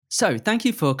So, thank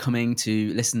you for coming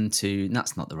to listen to.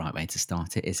 That's not the right way to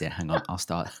start it, is it? Hang on, I'll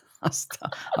start. I'll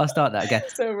start that again.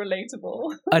 So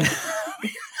relatable.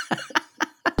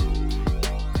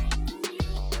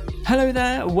 Hello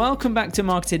there. Welcome back to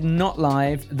Marketed Not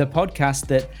Live, the podcast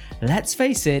that, let's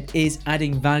face it, is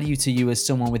adding value to you as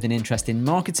someone with an interest in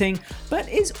marketing, but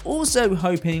is also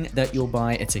hoping that you'll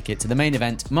buy a ticket to the main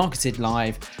event, Marketed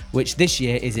Live, which this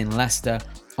year is in Leicester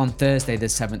on Thursday, the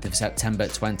 7th of September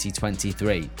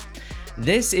 2023.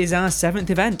 This is our 7th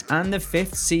event and the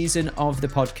 5th season of the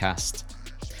podcast.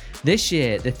 This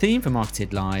year, the theme for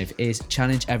Marketed Live is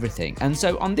Challenge Everything. And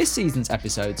so on this season's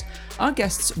episodes, our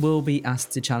guests will be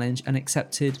asked to challenge an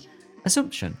accepted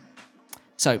assumption.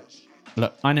 So,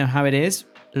 look, I know how it is.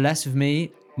 Less of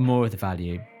me, more of the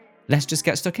value. Let's just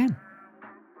get stuck in.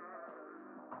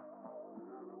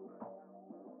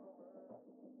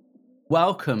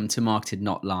 Welcome to Marketed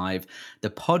Not Live, the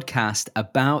podcast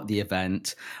about the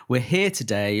event. We're here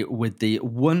today with the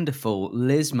wonderful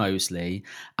Liz Mosley,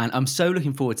 and I'm so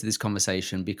looking forward to this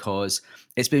conversation because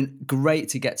it's been great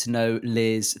to get to know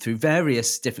Liz through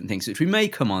various different things, which we may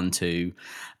come on to.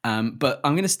 But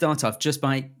I'm going to start off just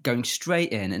by going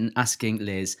straight in and asking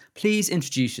Liz, please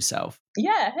introduce yourself.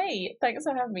 Yeah, hey, thanks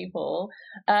for having me, Paul.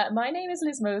 My name is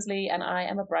Liz Mosley, and I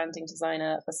am a branding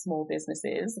designer for small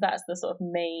businesses. That's the sort of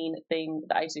main thing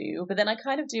that I do. But then I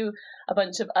kind of do a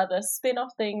bunch of other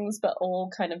spin-off things, but all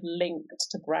kind of linked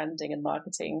to branding and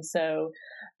marketing. So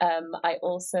I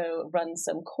also run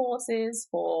some courses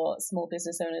for small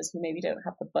business owners who maybe don't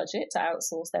have the budget to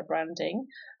outsource their branding.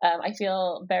 I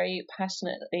feel very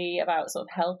passionately about sort of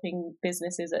helping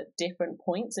businesses at different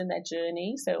points in their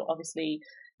journey. So obviously,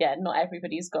 not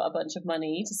everybody's got a bunch of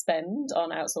money to spend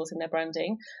on outsourcing their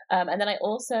branding. And then I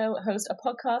also host a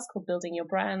podcast called Building Your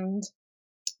Brand,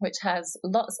 which has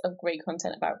lots of great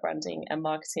content about branding and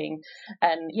marketing.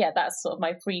 And that's sort of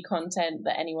my free content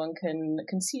that anyone can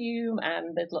consume.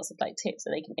 And there's lots of tips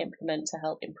that they can implement to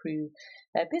help improve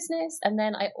their business. And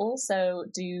then I also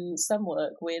do some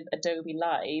work with Adobe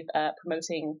Live,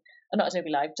 not Adobe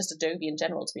Live, just Adobe in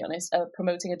general, to be honest,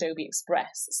 promoting Adobe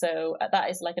Express. So that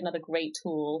is another great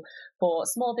tool for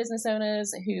small business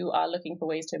owners who are looking for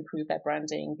ways to improve their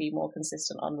branding, be more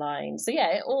consistent online. So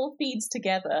it all feeds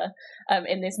together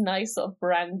in this nice sort of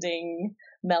branding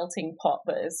melting pot,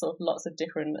 but it's sort of lots of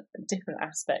different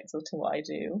aspects to what I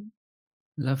do.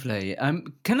 Lovely.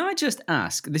 Can I just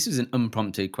ask, this is an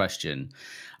unpromptu question,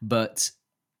 but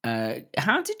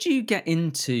how did you get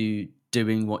into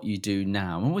doing what you do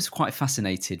now? I'm always quite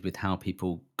fascinated with how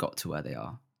people got to where they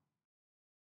are.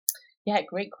 Yeah,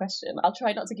 great question. I'll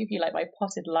try not to give you my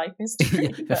potted life history.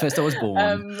 But first I was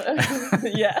born.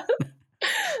 Yeah.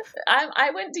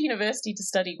 I went to university to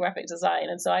study graphic design,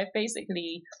 and so I'm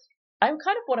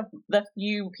kind of one of the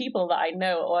few people that I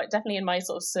know, or definitely in my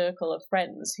sort of circle of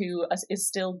friends, who is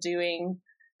still doing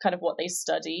kind of what they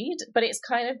studied, but it's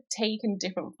kind of taken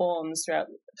different forms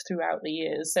throughout the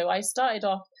years. So I started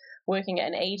off working at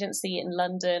an agency in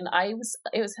London.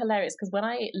 It was hilarious because when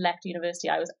I left university,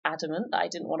 I was adamant that I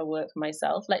didn't want to work for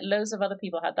myself. Loads of other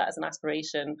people had that as an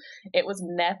aspiration. It was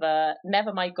never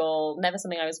my goal, never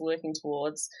something I was working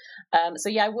towards.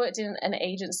 I worked in an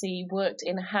agency, worked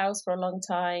in-house for a long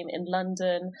time in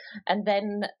London, and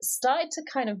then started to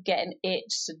kind of get an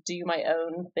itch to do my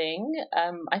own thing.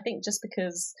 I think just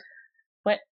because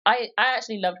I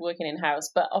actually loved working in-house,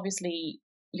 but obviously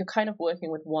you're kind of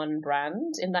working with one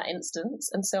brand in that instance.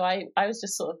 And so I was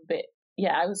just sort of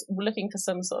I was looking for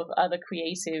some sort of other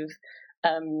creative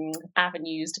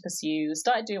avenues to pursue,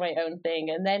 started doing my own thing.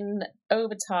 And then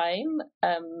over time,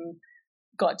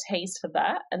 got a taste for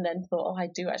that, and then thought, I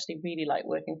do actually really like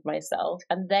working for myself.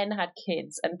 And then had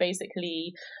kids. And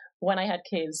basically, when I had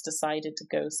kids, decided to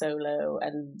go solo.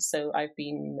 And so I've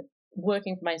been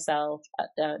working for myself,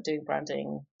 doing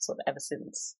branding sort of ever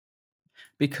since.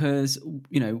 Because,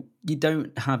 you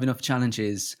don't have enough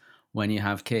challenges when you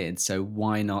have kids, so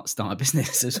why not start a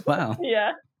business as well?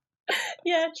 Yeah,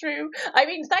 true. I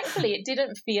mean, thankfully, it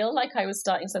didn't feel like I was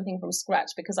starting something from scratch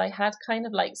because I had kind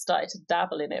of started to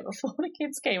dabble in it before the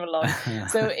kids came along.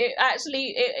 So it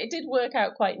actually, it did work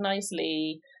out quite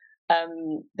nicely.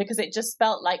 Because it just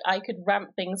felt like I could ramp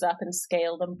things up and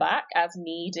scale them back as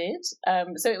needed.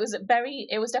 So it was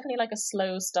definitely a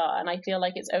slow start. And I feel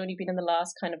like it's only been in the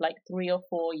last kind of 3 or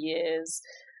 4 years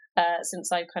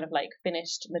since I've kind of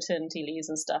finished maternity leaves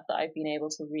and stuff that I've been able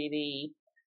to really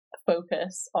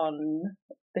focus on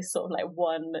this sort of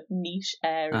one niche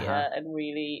area and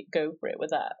really go for it with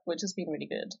that, which has been really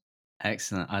good.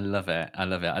 Excellent. I love it. I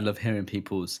love hearing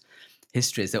people's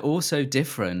histories. They're all so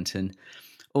different. And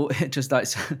or just like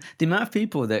the amount of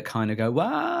people that kind of go,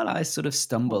 well, I sort of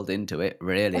stumbled into it,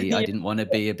 really. I Yeah. didn't want to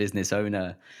be a business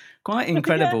owner. Quite Yeah.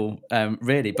 incredible,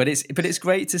 really. But it's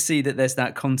great to see that there's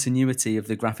that continuity of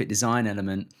the graphic design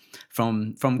element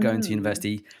from going to Mm.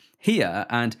 university here.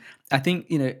 And I think,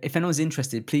 if anyone's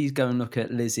interested, please go and look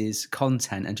at Liz's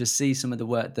content and just see some of the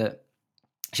work that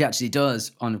she actually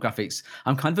does on graphics.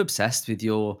 I'm kind of obsessed with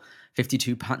your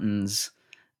 52 patterns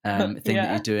thing that you're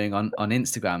Yeah. doing on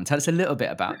Instagram. Tell us a little bit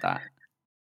about that.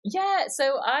 Yeah,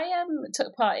 so I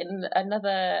took part in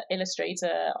another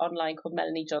illustrator online called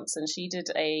Melanie Johnson. She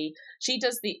does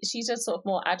sort of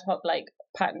more ad hoc like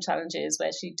pattern challenges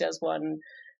where she does one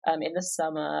in the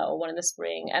summer or one in the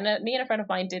spring. And me and a friend of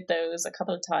mine did those a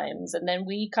couple of times, and then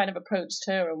we kind of approached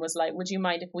her and was like, "Would you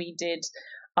mind if we did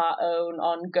our own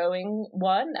ongoing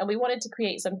one?" And we wanted to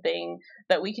create something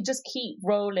that we could just keep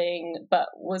rolling, but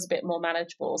was a bit more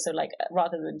manageable. So, like,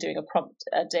 rather than doing a prompt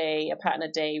a day, a pattern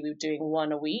a day, we were doing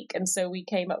one a week. And so we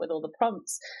came up with all the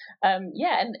prompts.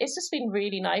 Yeah, and it's just been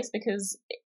really nice because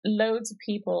loads of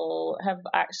people have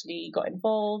actually got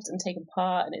involved and taken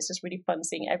part, and it's just really fun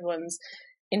seeing everyone's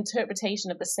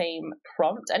interpretation of the same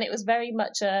prompt. And it was very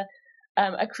much a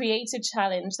creative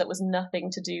challenge that was nothing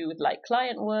to do with like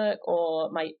client work or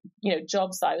my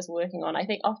jobs that I was working on. I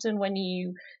think often when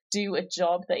you do a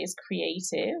job that is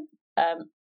creative,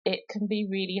 it can be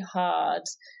really hard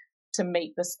to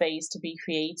make the space to be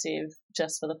creative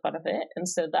just for the fun of it. And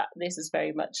so that this is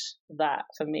very much that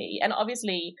for me. And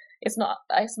obviously it's not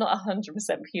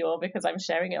 100% pure because I'm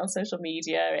sharing it on social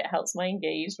media. It helps my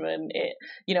engagement.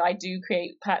 I do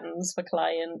create patterns for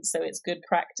clients, so it's good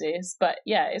practice. But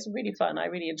yeah, it's really fun. I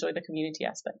really enjoy the community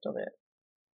aspect of it.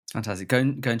 Fantastic. Go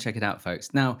and check it out,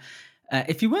 folks. Now,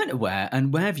 if you weren't aware,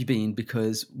 and where have you been?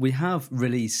 Because we have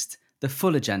released the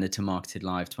full agenda to Marketed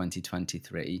Live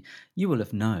 2023. You will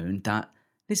have known that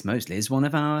Liz Mosley is one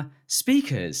of our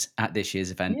speakers at this year's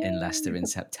event in Leicester in Yeah.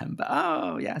 September.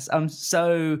 Oh, yes. I'm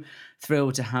so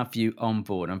thrilled to have you on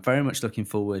board. I'm very much looking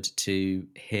forward to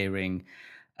hearing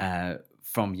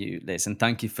from you, Liz. And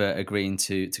thank you for agreeing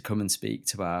to come and speak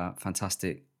to our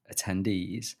fantastic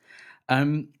attendees.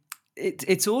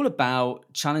 It's all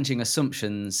about challenging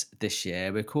assumptions this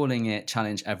year. We're calling it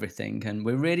Challenge Everything, and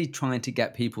we're really trying to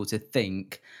get people to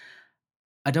think.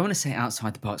 I don't want to say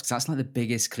outside the box because that's like the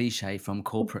biggest cliche from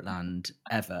corporate land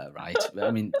ever, right?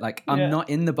 I mean, like, I'm Yeah. not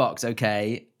in the box,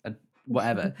 okay,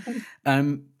 whatever.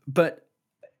 But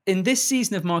in this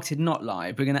season of Marketed Not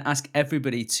Live, we're going to ask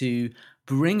everybody to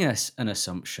bring us an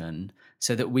assumption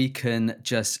so that we can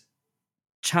just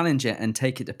challenge it and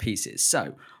take it to pieces.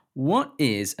 So, what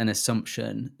is an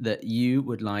assumption that you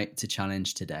would like to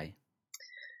challenge today?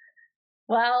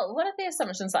 Well, one of the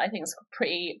assumptions that I think is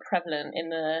pretty prevalent in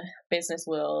the business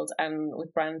world and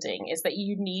with branding is that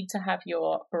you need to have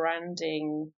your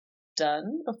branding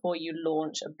done before you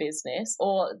launch a business,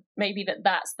 or maybe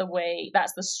that's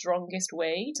the strongest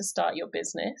way to start your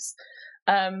business.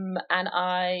 And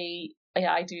I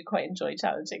do quite enjoy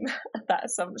challenging that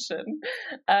assumption,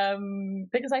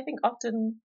 because I think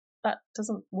often that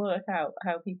doesn't work out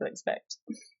how people expect.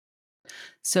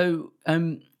 So,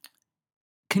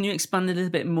 can you expand a little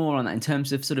bit more on that in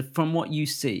terms of sort of from what you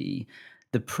see,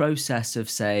 the process of,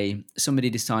 say,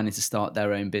 somebody deciding to start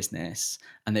their own business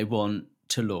and they want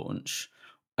to launch?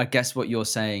 I guess what you're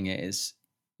saying is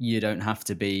you don't have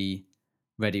to be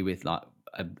ready with like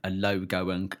a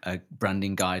logo and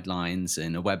branding guidelines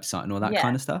and a website and all that Yeah.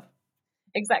 kind of stuff.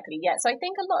 Exactly, yeah. So I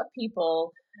think a lot of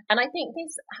people, and I think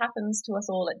this happens to us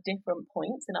all at different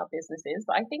points in our businesses,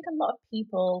 but I think a lot of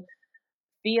people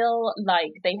feel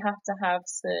like they have to have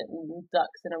certain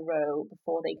ducks in a row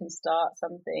before they can start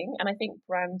something. And I think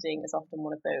branding is often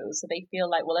one of those. So they feel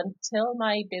like, well, until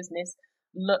my business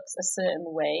looks a certain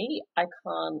way, I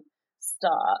can't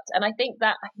start. And I think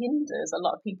that hinders a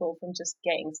lot of people from just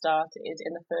getting started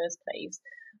in the first place.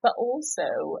 But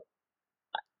also,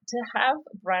 to have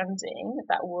branding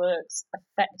that works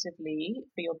effectively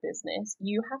for your business,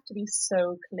 you have to be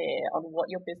so clear on what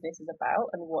your business is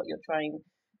about and what you're trying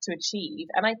to achieve.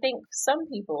 And I think some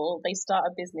people, they start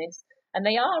a business and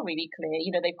they are really clear.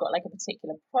 They've got like a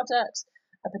particular product,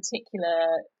 a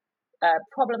particular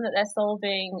problem that they're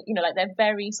solving. Like they're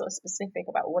very sort of specific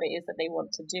about what it is that they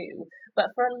want to do.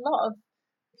 But for a lot of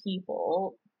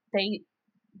people,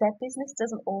 their business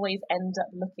doesn't always end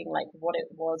up looking like what it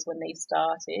was when they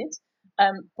started.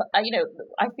 But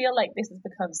I feel like this has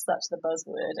become such the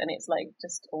buzzword, and it's like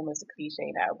just almost a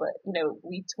cliche now. But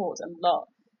we talked a lot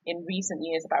in recent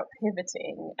years about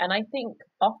pivoting, and I think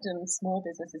often small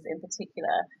businesses in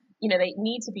particular, they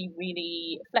need to be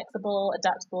really flexible,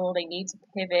 adaptable. They need to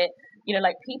pivot. You know,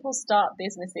 like people start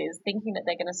businesses thinking that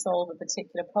they're going to solve a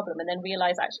particular problem and then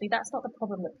realize actually that's not the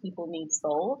problem that people need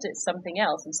solved, it's something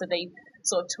else. And so they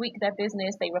sort of tweak their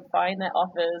business, they refine their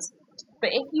offers. But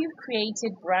if you've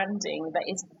created branding that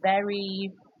is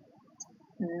very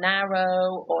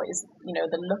narrow, or is, you know,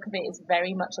 the look of it is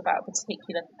very much about a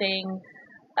particular thing,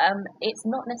 it's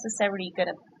not necessarily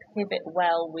going to pivot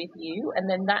well with you. And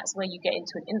then that's where you get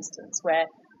into an instance where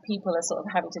people are sort of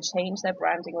having to change their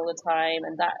branding all the time,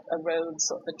 and that erodes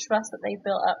sort of the trust that they've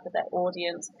built up with their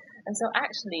audience. And so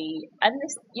actually, and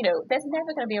this, you know, there's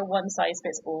never going to be a one size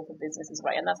fits all for businesses,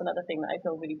 right? And that's another thing that I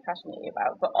feel really passionately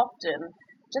about. But often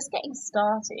just getting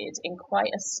started in quite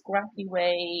a scrappy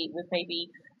way with maybe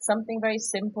something very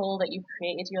simple that you've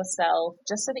created yourself,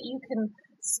 just so that you can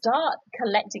start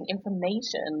collecting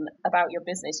information about your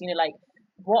business. You know, like,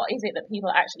 what is it that people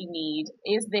actually need?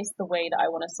 Is this the way that I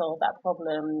want to solve that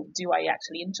problem? Do I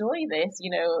actually enjoy this?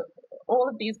 You know, all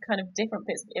of these kind of different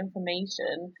bits of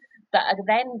information that are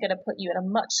then going to put you in a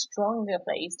much stronger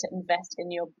place to invest in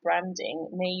your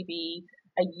branding, maybe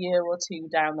a year or two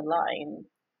down the line.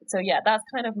 So yeah, that's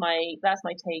kind of my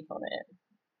take on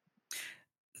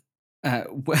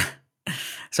it.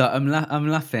 So I'm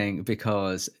laughing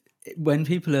because when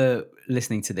people are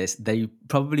listening to this, they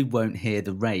probably won't hear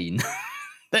the rain.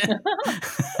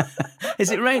 Is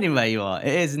it raining where you are? It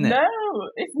is, isn't it? No,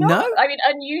 it's not. No? I mean,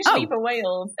 unusually for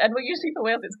Wales, and usually for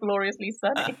Wales, it's gloriously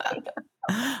sunny.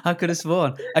 I could have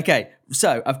sworn. Okay,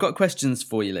 so I've got questions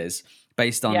for you, Liz,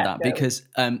 based on that, because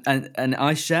and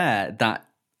I share that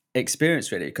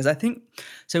experience really, because I think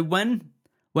so. When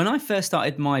I first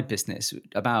started my business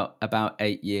about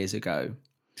 8 years ago,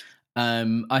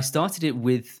 I started it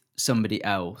with somebody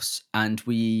else, and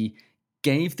we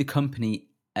gave the company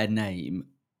a name,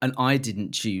 and I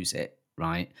didn't choose it,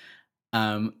 right?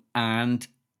 And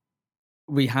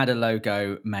we had a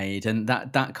logo made, and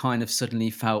that kind of suddenly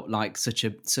felt like such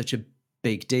a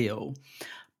big deal.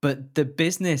 But the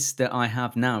business that I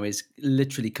have now is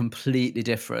literally completely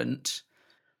different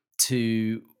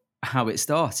to how it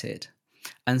started.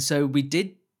 And so we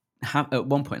did have at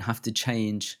one point have to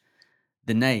change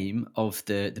the name of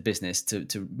the business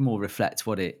to more reflect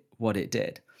what it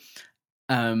did.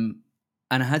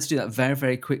 And I had to do that very,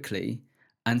 very quickly.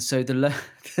 And so the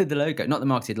logo, not the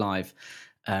Marketed Live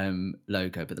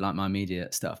logo, but the Like My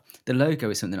Media stuff, the logo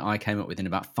is something that I came up with in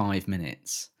about 5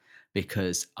 minutes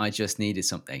because I just needed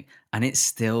something. And it's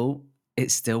still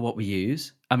what we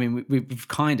use. I mean, we've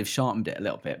kind of sharpened it a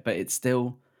little bit, but it's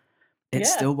still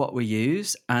what we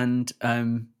use. And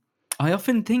I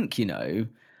often think, you know,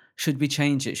 should we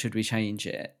change it? Should we change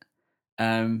it?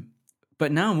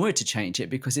 But now I'm worried to change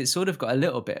it because it's sort of got a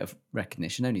little bit of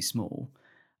recognition, only small.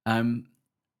 And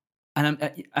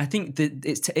I think that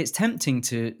it's tempting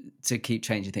to keep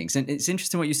changing things. And it's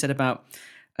interesting what you said about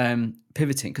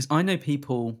pivoting, because I know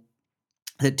people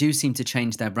that do seem to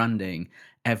change their branding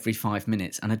every 5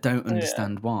 minutes, and I don't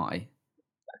understand why.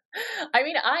 I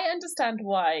mean, I understand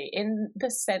why, in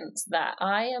the sense that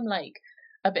I am like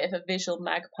a bit of a visual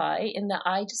magpie, in that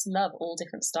I just love all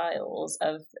different styles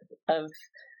of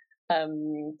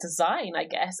design, I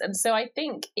guess. And so I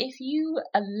think if you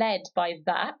are led by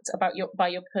that, by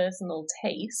your personal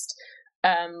taste,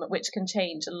 which can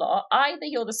change a lot. Either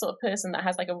you're the sort of person that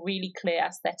has like a really clear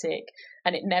aesthetic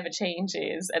and it never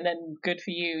changes, and then good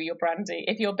for you, your branding.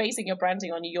 If you're basing your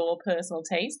branding on your personal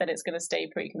taste, then it's going to stay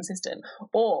pretty consistent.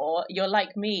 Or you're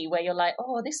like me, where you're like,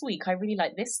 oh, this week I really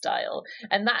like this style,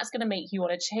 and that's going to make you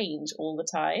want to change all the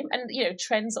time. And you know,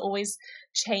 trends are always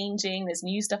changing. There's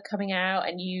new stuff coming out,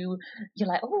 and you're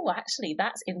like, oh, actually,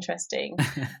 that's interesting.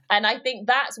 And I think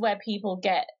that's where people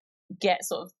get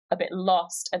sort of a bit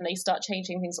lost, and they start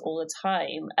changing things all the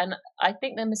time. And I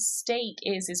think the mistake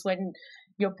is when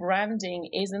your branding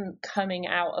isn't coming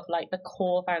out of like the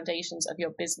core foundations of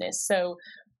your business. So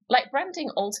like, branding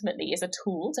ultimately is a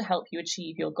tool to help you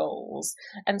achieve your goals.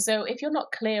 And so if you're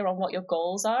not clear on what your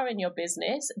goals are in your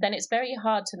business, then it's very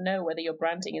hard to know whether your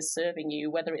branding is serving you,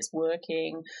 whether it's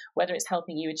working, whether it's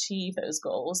helping you achieve those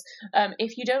goals.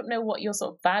 If you don't know what your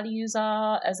sort of values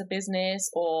are as a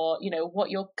business, or, you know, what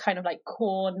your kind of like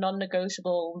core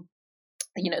non-negotiable,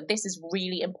 you know, this is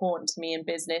really important to me in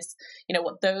business, you know,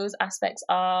 what those aspects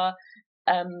are,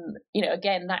 you know,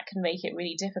 again, that can make it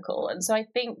really difficult. And so I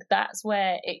think that's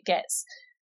where it gets,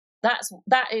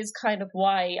 that is kind of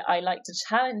why I like to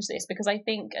challenge this, because I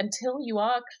think until you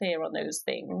are clear on those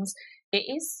things, it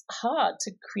is hard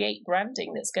to create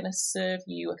branding that's going to serve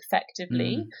you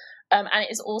effectively. And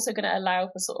it's also going to allow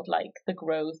for sort of like the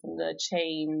growth and the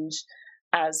change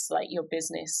as like your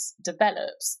business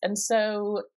develops. And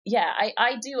so, yeah,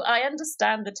 I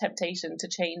understand the temptation to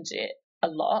change it a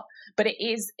lot, but it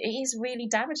is really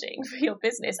damaging for your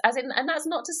business. And that's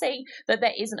not to say that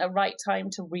there isn't a right time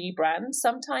to rebrand.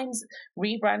 Sometimes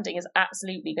rebranding is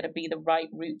absolutely going to be the right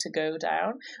route to go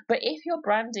down. But if your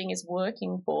branding is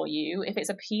working for you, if it's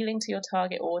appealing to your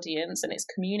target audience and it's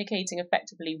communicating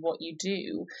effectively what you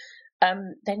do,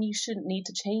 then you shouldn't need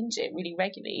to change it really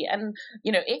regularly. And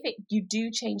if you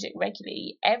do change it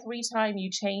regularly, every time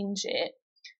you change it,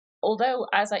 although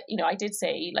as I did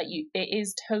say, it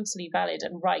is totally valid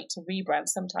and right to rebrand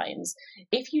sometimes,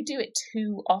 if you do it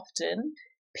too often,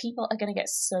 people are going to get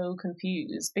so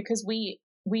confused, because we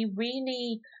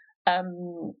really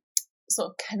sort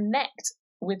of connect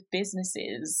with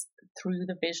businesses through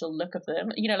the visual look of them.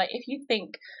 If you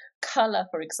think color,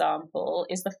 for example,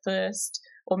 is the first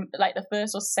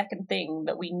or second thing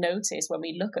that we notice when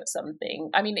we look at something.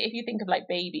 I mean, if you think of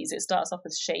babies, it starts off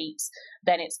with shapes,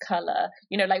 then it's color.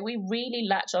 We really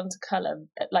latch onto color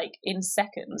in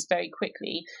seconds, very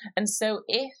quickly. And so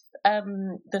if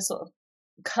the sort of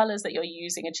colors that you're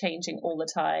using are changing all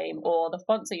the time, or the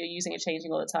fonts that you're using are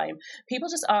changing all the time, people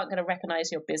just aren't going to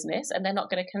recognize your business, and they're not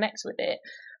going to connect with it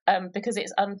because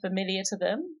it's unfamiliar to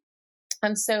them.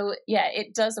 And so, yeah,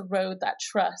 it does erode that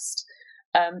trust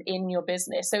in your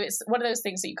business. So it's one of those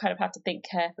things that you kind of have to think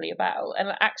carefully about. And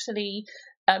actually,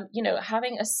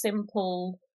 having a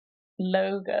simple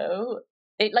logo,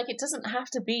 it doesn't have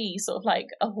to be sort of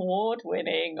award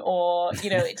winning, or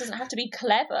it doesn't have to be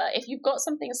clever. If you've got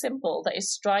something simple that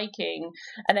is striking,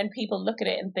 and then people look at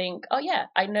it and think, oh yeah,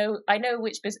 I know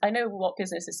what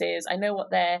business this is, I know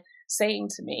what they're saying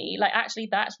to me, actually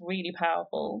that's really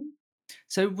powerful.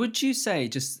 So would you say,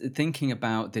 just thinking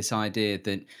about this idea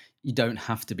that you don't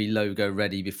have to be logo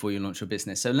ready before you launch your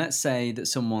business. So let's say that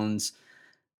someone's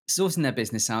sorting their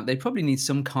business out, they probably need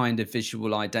some kind of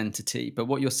visual identity. But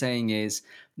what you're saying is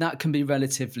that can be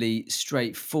relatively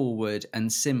straightforward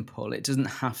and simple. It doesn't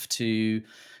have to,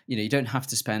 you don't have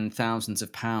to spend thousands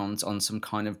of pounds on some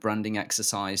kind of branding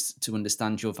exercise to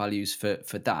understand your values for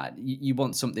that. You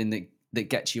want something that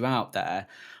gets you out there.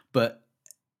 But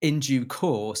in due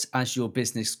course, as your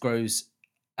business grows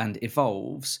and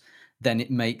evolves, then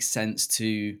it makes sense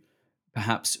to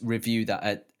perhaps review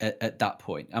that at that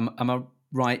point. Am I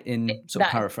right in sort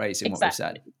of paraphrasing what we've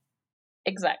said?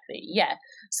 Exactly. Yeah.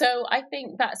 So I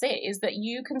think that's it, is that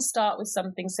you can start with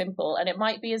something simple, and it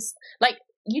might be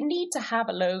you need to have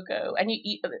a logo, and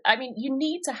you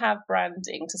need to have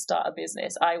branding to start a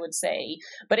business, I would say,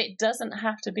 but it doesn't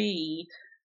have to be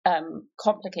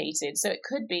complicated. So it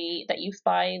could be that you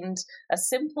find a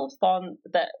simple font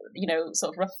that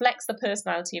sort of reflects the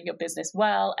personality of your business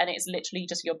well, and it's literally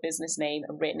just your business name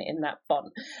written in that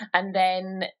font. And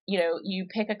then you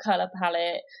pick a color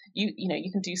palette.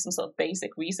 You can do some sort of basic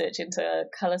research into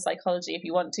color psychology if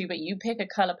you want to, but you pick a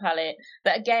color palette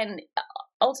that, again,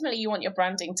 ultimately you want your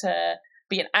branding to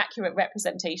be an accurate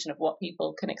representation of what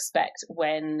people can expect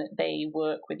when they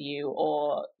work with you,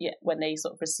 or when they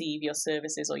sort of receive your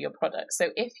services or your products. So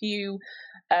if you,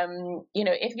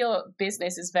 if your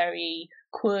business is very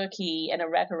quirky and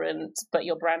irreverent, but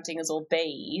your branding is all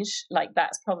beige,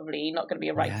 that's probably not going to be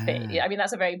a right fit. I mean,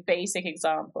 that's a very basic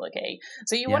example. Okay.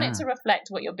 So you want it to reflect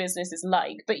what your business is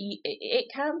like, but it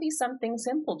can be something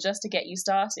simple just to get you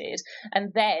started.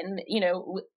 And then,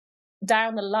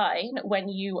 down the line, when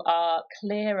you are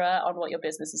clearer on what your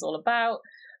business is all about,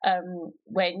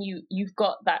 when you've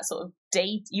got that sort of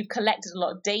data, you've collected a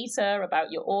lot of data about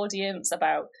your audience,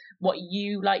 about what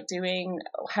you like doing,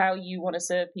 how you want to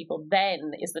serve people,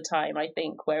 then is the time, I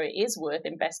think, where it is worth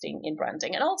investing in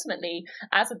branding. And ultimately,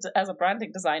 as a branding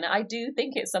designer, I do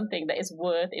think it's something that is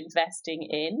worth investing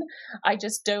in. I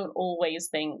just don't always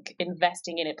think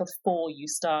investing in it before you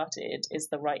started is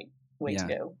the right way to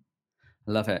go.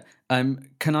 Love it.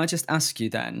 Can I just ask you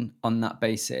then, on that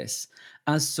basis,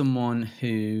 as someone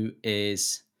who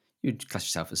is, you'd class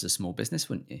yourself as a small business,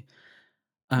 wouldn't you?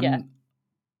 Yeah.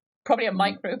 Probably a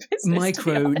micro business.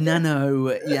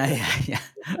 Nano. Yeah.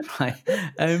 Right.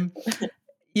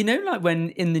 When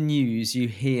in the news you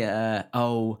hear,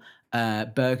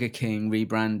 Burger King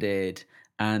rebranded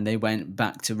and they went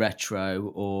back to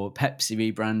retro, or Pepsi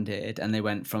rebranded and they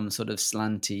went from sort of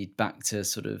slanty back to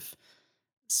sort of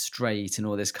straight, and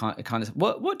all this kind of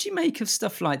what do you make of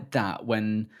stuff like that,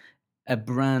 when a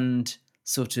brand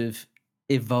sort of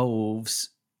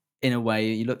evolves in a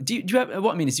way? You look, do you ever,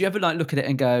 what I mean is, do you ever look at it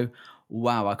and go,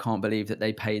 wow, I can't believe that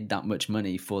they paid that much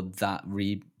money for that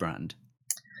rebrand?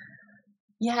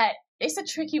 Yeah, it's a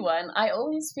tricky one. I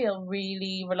always feel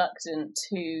really reluctant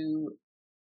to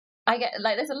I get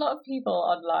like there's a lot of people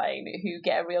online who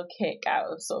get a real kick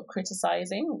out of sort of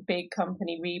criticizing big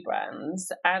company rebrands,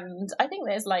 and I think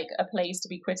there's like a place to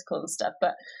be critical and stuff,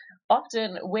 but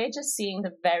often we're just seeing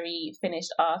the very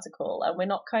finished article and we're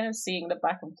not kind of seeing the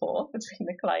back and forth between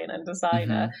the client and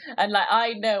designer. And like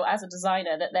I know as a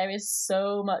designer that there is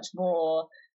so much more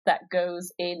that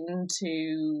goes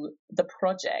into the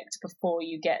project before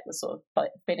you get the sort of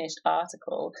like finished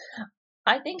article.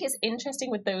 I think it's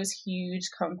interesting with those huge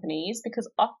companies because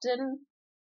often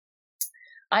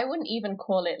I wouldn't even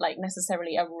call it like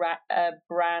necessarily a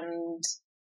brand,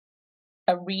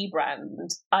 a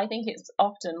rebrand. I think it's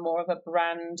often more of a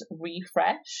brand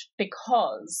refresh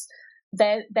because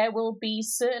there will be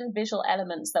certain visual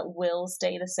elements that will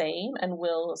stay the same and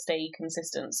will stay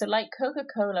consistent. So like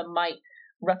Coca-Cola might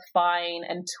refine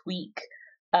and tweak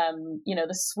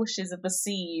the swooshes of the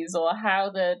seas or how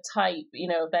the type,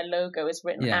 their logo is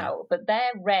written out. But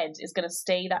their red is going to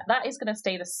stay that is going to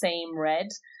stay the same red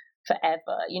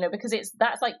forever, because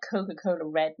that's like Coca-Cola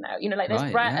red now. Like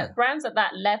there's brands at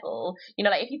that level,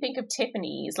 like if you think of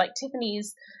Tiffany's,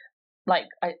 like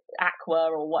aqua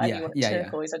or whatever you want,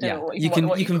 turquoise. I don't know what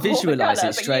you can visualize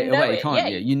it straight away,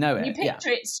 can't you? You know it. You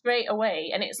picture it straight away,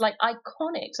 and it's like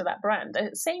iconic to that brand.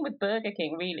 Same with Burger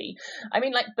King, really. I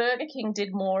mean, like Burger King did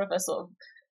more of a sort of,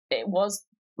 it was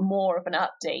more of an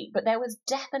update, but there was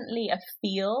definitely a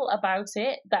feel about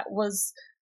it that was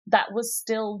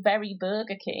still very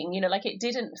Burger King. Like it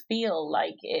didn't feel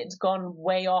like it'd gone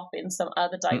way off in some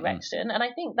other direction. And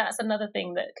I think that's another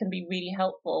thing that can be really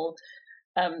helpful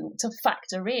to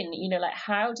factor in, like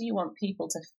how do you want people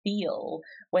to feel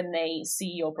when they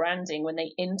see your branding, when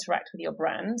they interact with your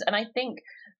brand? And I think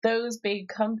those big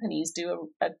companies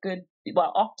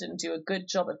often do a good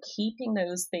job of keeping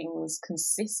those things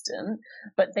consistent,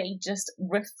 but they just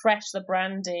refresh the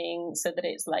branding so that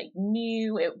it's like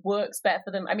new, it works better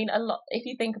for them. I mean, a lot, if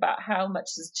you think about how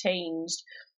much has changed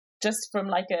just from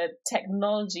like a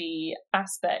technology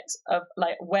aspect of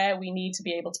like where we need to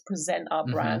be able to present our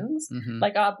brands.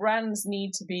 Like our brands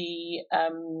need to be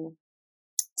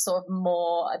sort of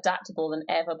more adaptable than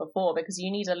ever before, because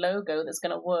you need a logo that's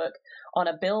going to work on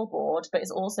a billboard, but it's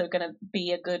also going to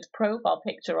be a good profile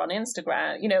picture on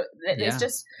Instagram. It's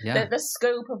just the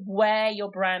scope of where your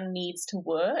brand needs to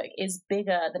work is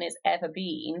bigger than it's ever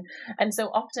been. And so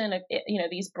often,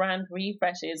 these brand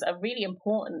refreshes are really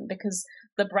important because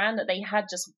the brand that they had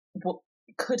just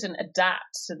couldn't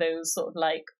adapt to those sort of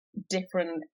like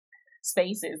different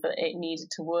spaces that it needed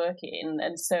to work in.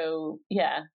 And so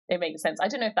it makes sense. I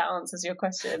don't know if that answers your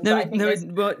question.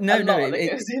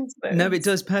 It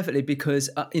does perfectly, because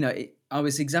I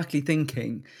was exactly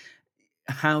thinking,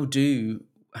 how do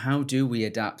we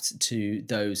adapt to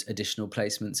those additional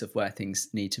placements of where things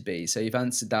need to be? So you've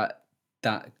answered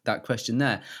that question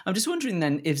there. I'm just wondering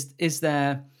then, is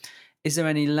there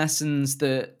any lessons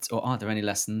are there any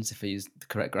lessons, if I use the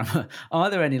correct grammar, are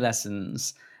there any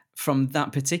lessons from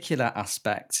that particular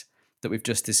aspect that we've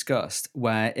just discussed,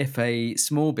 where if a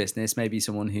small business, maybe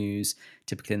someone who's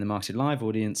typically in the Marketed Live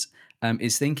audience,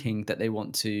 is thinking that they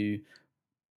want to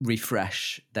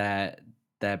refresh their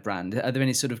brand, are there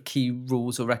any sort of key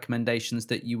rules or recommendations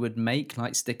that you would make,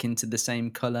 like sticking to the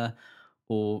same colour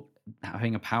or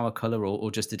having a power colour or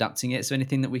just adapting it? Is there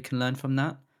anything that we can learn from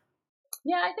that?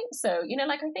 Yeah, I think so.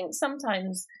 I think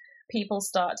sometimes people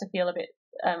start to feel a bit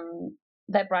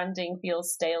their branding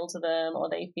feels stale to them, or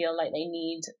they feel like they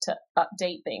need to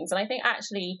update things. And I think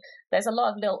actually there's a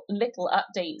lot of little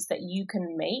updates that you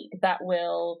can make that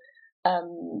will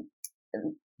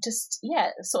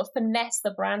sort of finesse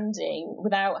the branding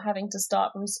without having to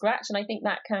start from scratch. And I think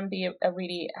that can be a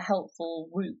really helpful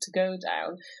route to go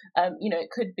down. It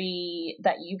could be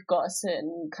that you've got a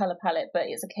certain color palette, but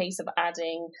it's a case of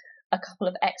adding a couple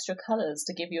of extra colors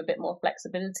to give you a bit more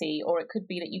flexibility. Or it could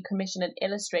be that you commission an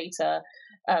illustrator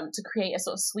to create a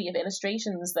sort of suite of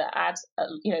illustrations that add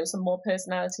some more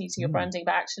personality to your branding,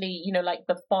 but actually like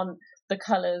the font, the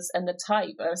colors and the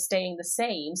type are staying the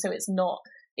same, so it's not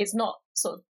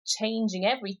sort of changing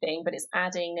everything, but it's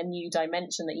adding a new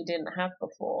dimension that you didn't have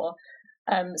before.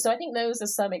 So I think those are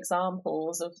some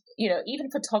examples of,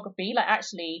 even photography. Like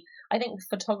actually, I think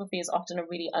photography is often a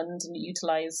really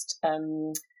underutilized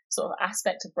sort of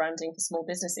aspect of branding for small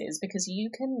businesses, because you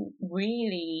can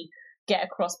really get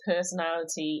across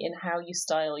personality in how you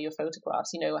style your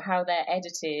photographs, how they're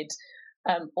edited,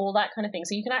 all that kind of thing.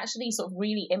 So you can actually sort of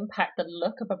really impact the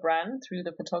look of a brand through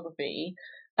the photography.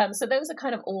 So those are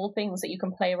kind of all things that you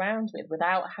can play around with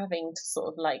without having to sort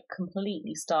of like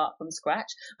completely start from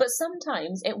scratch. But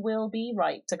sometimes it will be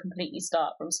right to completely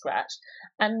start from scratch.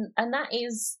 And that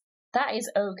is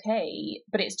okay,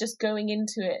 but it's just going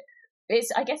into it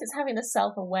I guess it's having the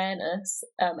self-awareness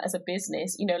as a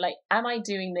business, you know, like, am I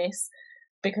doing this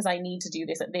because I need to do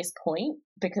this at this point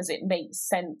because it makes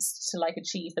sense to like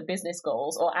achieve the business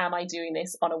goals, or am I doing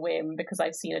this on a whim because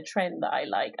I've seen a trend that I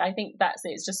like? I think that's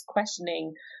it. It's just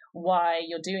questioning why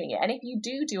you're doing it. And if you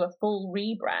do a full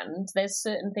rebrand, there's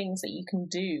certain things that you can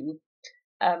do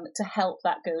to help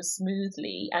that go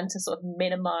smoothly and to sort of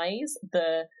minimize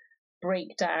the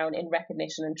breakdown in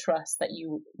recognition and trust that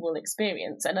you will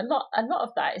experience. And a lot of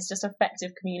that is just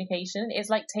effective communication. It's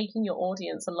like taking your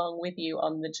audience along with you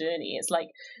on the journey. It's like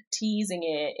teasing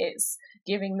it. It's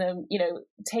giving them, you know,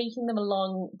 taking them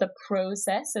along the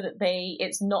process so that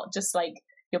it's not just like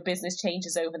your business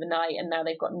changes over the night and now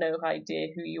they've got no idea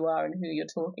who you are and who you're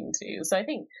talking to. So I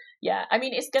think, yeah, I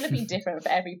mean, it's going to be different for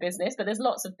every business, but there's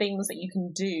lots of things that you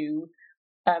can do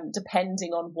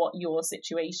depending on what your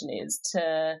situation is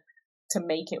to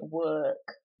make it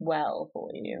work well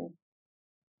for you.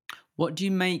 What do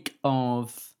you make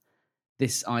of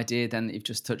this idea then that you've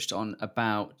just touched on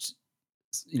about,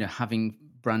 you know, having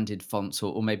branded fonts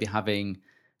or maybe having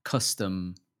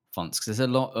custom fonts? Because there's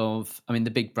a lot of, I mean,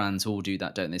 the big brands all do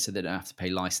that, don't they? So they don't have to pay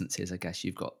licenses. I guess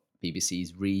you've got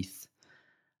BBC's Wreath,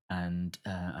 and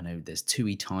I know there's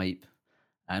TUI Type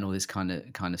and all this kind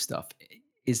of stuff.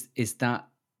 Is that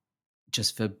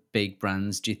just for big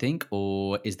brands, do you think,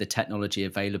 or is the technology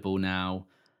available now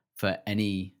for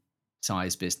any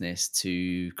size business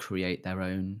to create their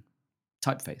own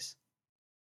typeface?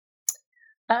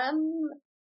 I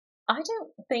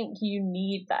don't think you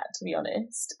need that, to be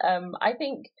honest. I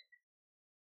think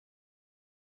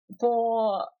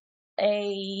for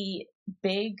a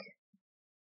big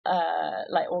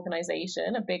like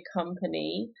organization, a big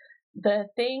company, the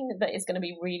thing that is going to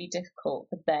be really difficult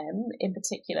for them in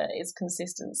particular is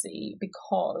consistency,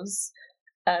 because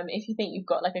if you think you've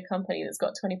got like a company that's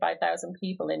got 25,000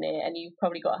 people in it, and you've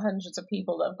probably got hundreds of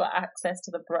people that have got access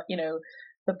to the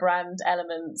brand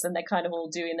elements, and they're kind of all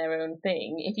doing their own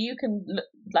thing. If you can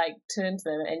like turn to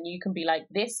them and you can be like,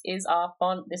 this is our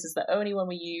font, this is the only one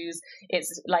we use,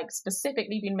 it's like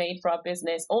specifically been made for our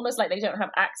business, almost like they don't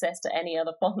have access to any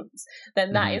other fonts,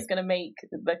 then that is going to make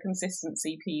the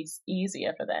consistency piece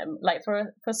easier for them. Like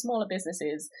for smaller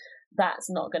businesses, that's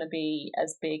not going to be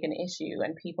as big an issue,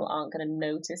 and people aren't going to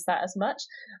notice that as much.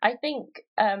 I think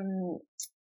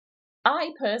I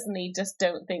personally just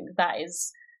don't think that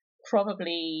is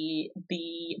probably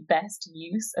the best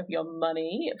use of your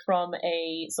money from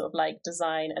a sort of like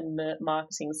design and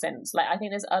marketing sense. Like, I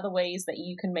think there's other ways that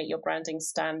you can make your branding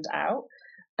stand out.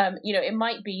 You know, it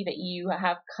might be that you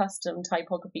have custom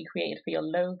typography created for your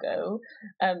logo,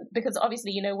 because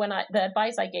obviously, you know, the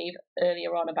advice I gave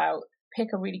earlier on about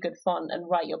pick a really good font and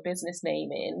write your business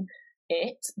name in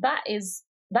it, that is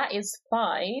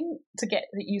fine to get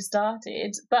you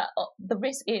started, but the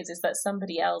risk is that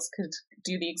somebody else could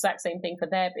do the exact same thing for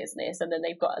their business, and then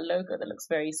they've got a logo that looks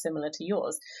very similar to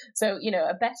yours. So, you know,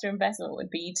 a better investment would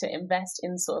be to invest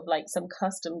in sort of like some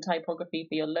custom typography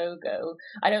for your logo.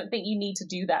 I don't think you need to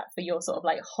do that for your sort of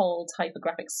like whole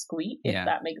typographic suite, if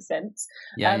that makes sense.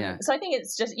 So I think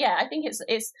it's just, I think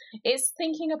it's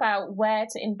thinking about where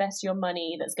to invest your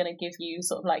money that's going to give you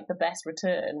sort of like the best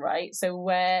return, right? So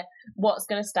what's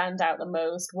going to stand out the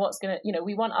most, what's going to, you know,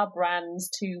 we want our brands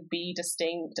to be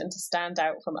distinct and to stand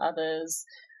out from others,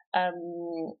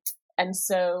 and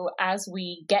so as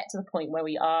we get to the point where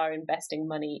we are investing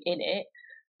money in it,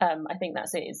 I think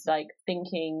that's it. It's like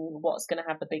thinking what's going to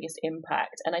have the biggest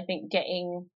impact, and I think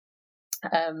getting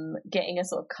a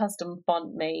sort of custom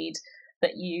font made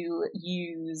that you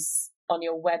use on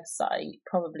your website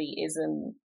probably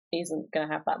isn't going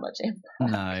to have that much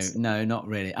impact. No, not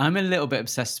really. I'm a little bit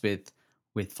obsessed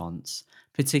with fonts,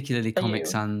 particularly Comic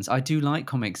Sans. I do like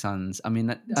Comic Sans. I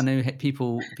mean, I know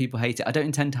people hate it. I don't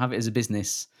intend to have it as a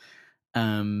business,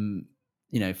 you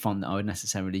know, font that I would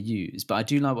necessarily use. But I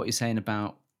do like what you're saying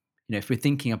about, you know, if we're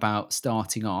thinking about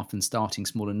starting off and starting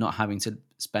small and not having to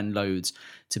spend loads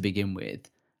to begin with,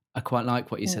 I quite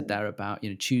like what you said there about, you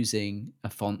know, choosing a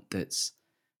font that's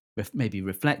maybe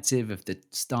reflective of the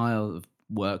style of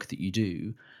work that you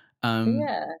do.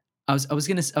 I was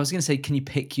gonna say, can you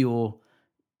pick your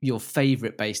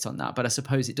favorite based on that? But I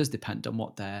suppose it does depend on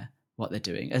what they're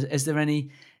doing. Is there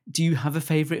any? Do you have a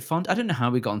favorite font? I don't know how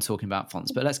we got on talking about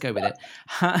fonts, but let's go with it.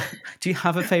 Do you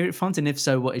have a favorite font, and if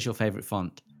so, what is your favorite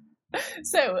font?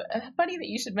 So funny that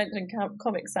you should mention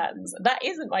Comic Sans. That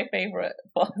isn't my favorite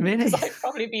font. Really? I'd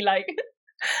probably be like,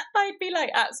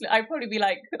 I'd probably be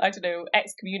like, I don't know,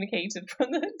 excommunicated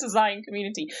from the design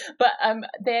community. But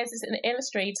there's an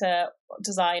illustrator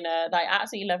designer that I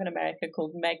absolutely love in America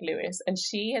called Meg Lewis, and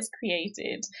she has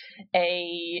created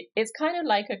it's kind of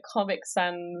like a Comic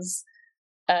Sans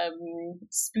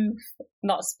spoof,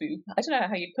 not spoof, I don't know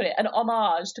how you'd put it, an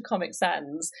homage to Comic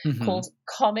Sans called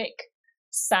Comic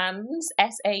Sans,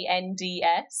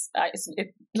 Sands.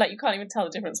 Like, you can't even tell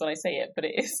the difference when I say it, but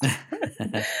it is.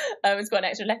 It's got an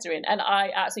extra letter in, and I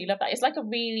absolutely love that. It's like a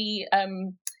really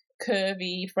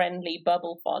curvy, friendly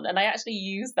bubble font, and I actually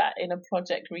used that in a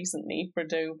project recently for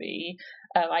Adobe.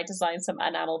 I designed some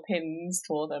enamel pins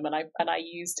for them, and I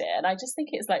used it, and I just think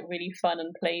it's like really fun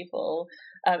and playful.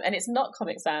 And it's not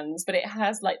Comic Sans, but it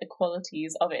has like the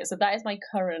qualities of it. So that is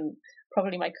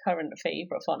probably my current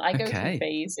favorite font. I go through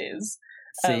phases.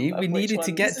 See, we needed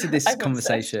to get to this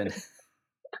conversation.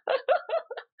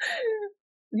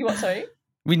 You what? Sorry.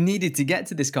 We needed to get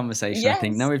to this conversation. Yes. I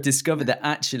think now we've discovered that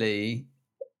actually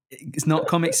it's not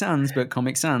Comic Sans, but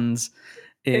Comic Sans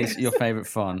is your favorite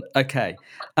font. Okay.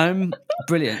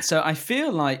 Brilliant. So I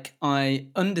feel like I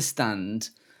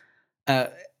understand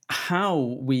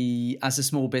how we as a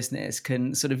small business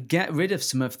can sort of get rid of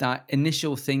some of that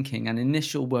initial thinking and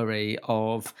initial worry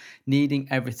of needing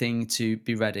everything to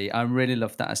be ready. I really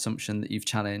love that assumption that you've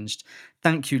challenged.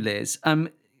 Thank you, Liz.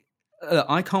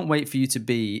 I can't wait for you to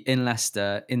be in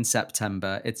Leicester in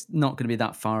September. It's not going to be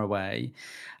that far away.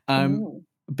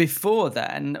 Before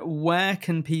then, where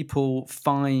can people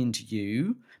find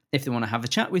you if they want to have a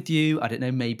chat with you? I don't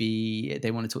know, maybe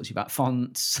they want to talk to you about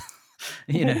fonts.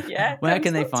 Where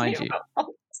can they find you?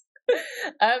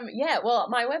 Well,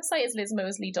 my website is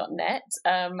lizmosley.net.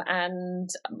 And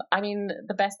I mean,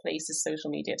 the best place is social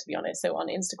media, to be honest. So on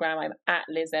Instagram, I'm at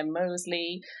Liz M.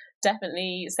 Mosley.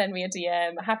 Definitely send me a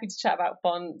DM. Happy to chat about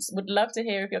fonts. Would love to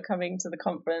hear if you're coming to the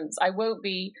conference.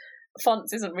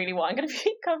 Fonts isn't really what I'm going to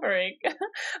be covering,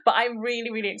 but I'm really,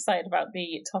 really excited about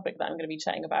the topic that I'm going to be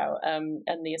chatting about, and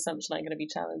the assumption I'm going to be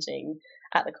challenging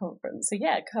at the conference. So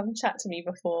yeah, come chat to me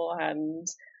beforehand,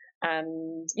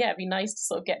 and yeah, it'd be nice to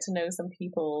sort of get to know some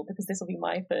people, because this will be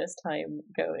my first time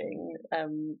going.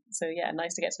 So yeah,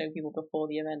 nice to get to know people before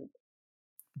the event.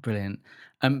 Brilliant.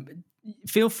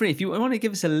 Feel free, if you want to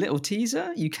give us a little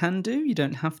teaser, you can do. You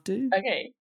don't have to.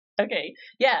 Okay.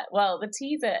 Yeah, well, the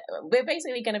teaser, we're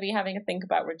basically going to be having a think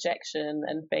about rejection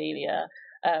and failure,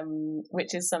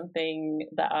 which is something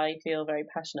that I feel very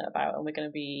passionate about, and we're going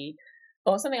to be,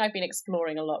 or something I've been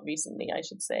exploring a lot recently, I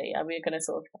should say. And we're going to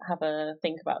sort of have a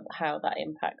think about how that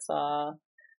impacts our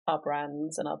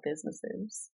brands and our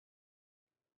businesses.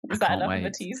 Is that enough of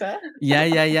a teaser?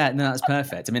 Yeah. No, that's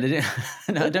perfect. I mean,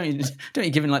 don't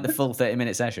you give in like the full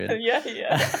 30-minute session? Yeah.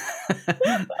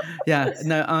 Yeah.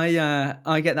 No,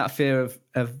 I get that fear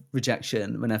of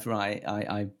rejection whenever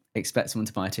I expect someone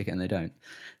to buy a ticket and they don't.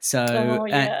 So,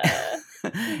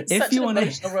 if such you want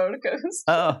emotional roller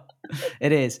coaster.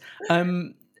 It is,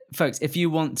 folks. If you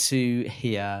want to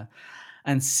hear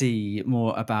and see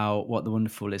more about what the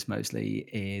wonderful Liz Mosley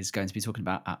is going to be talking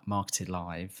about at Marketed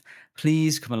Live,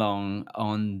 please come along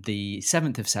on the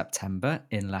 7th of September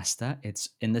in Leicester. It's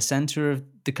in the centre of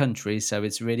the country, so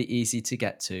it's really easy to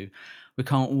get to. We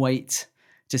can't wait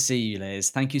to see you, Liz.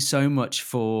 Thank you so much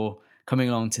for coming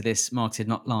along to this Marketed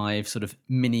Not Live sort of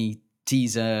mini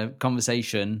teaser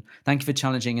conversation. Thank you for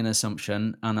challenging an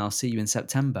assumption, and I'll see you in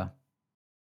September.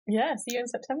 Yeah, see you in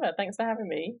September. Thanks for having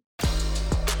me.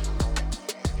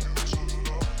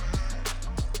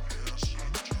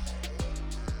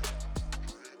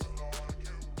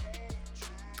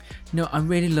 No, I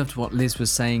really loved what Liz was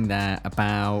saying there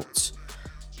about,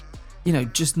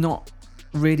 just not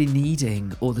really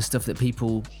needing all the stuff that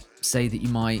people say that you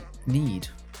might need.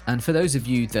 And for those of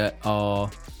you that are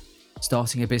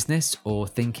starting a business or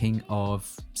thinking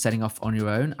of setting off on your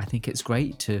own, I think it's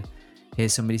great to hear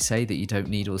somebody say that you don't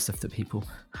need all the stuff that people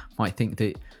might think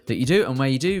that you do. And where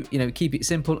you do, keep it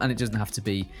simple, and it doesn't have to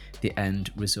be the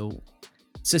end result.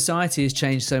 Society has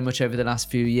changed so much over the last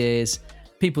few years.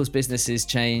 People's businesses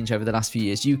change over the last few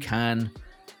years. You can,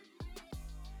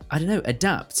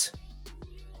 adapt,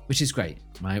 which is great,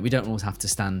 right? We don't always have to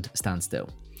stand still.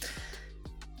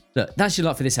 Look, that's your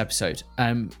lot for this episode.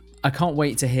 I can't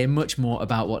wait to hear much more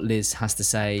about what Liz has to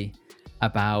say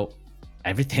about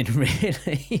everything,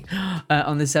 really,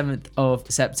 on the 7th of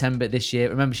September this year.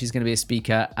 Remember, she's going to be a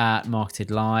speaker at Marketed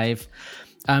Live.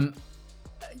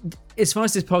 As far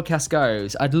as this podcast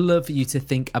goes, I'd love for you to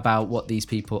think about what these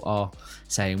people are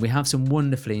saying. We have some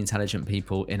wonderfully intelligent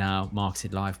people in our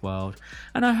Marketed Live world,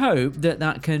 and I hope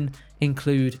that can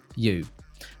include you.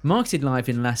 Marketed Live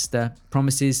in Leicester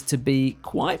promises to be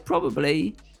quite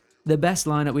probably the best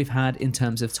lineup we've had in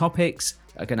terms of topics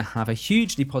that are going to have a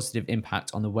hugely positive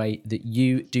impact on the way that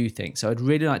you do things. So I'd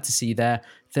really like to see you there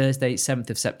Thursday, 7th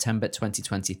of September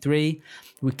 2023.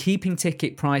 We're keeping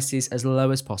ticket prices as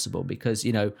low as possible because,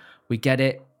 we get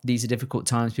it. These are difficult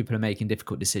times. People are making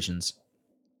difficult decisions.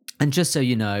 And just so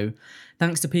you know,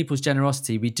 thanks to people's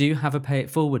generosity, we do have a Pay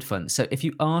It Forward fund. So if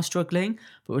you are struggling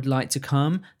but would like to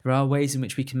come, there are ways in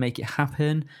which we can make it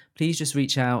happen. Please just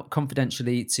reach out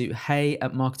confidentially to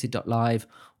hey@marketed.live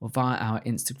or via our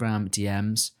Instagram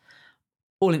DMs.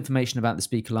 All information about the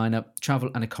speaker lineup,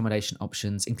 travel and accommodation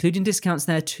options, including discounts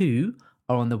there too,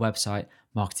 are on the website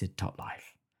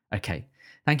marketed.live. Okay,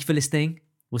 thank you for listening.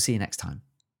 We'll see you next time.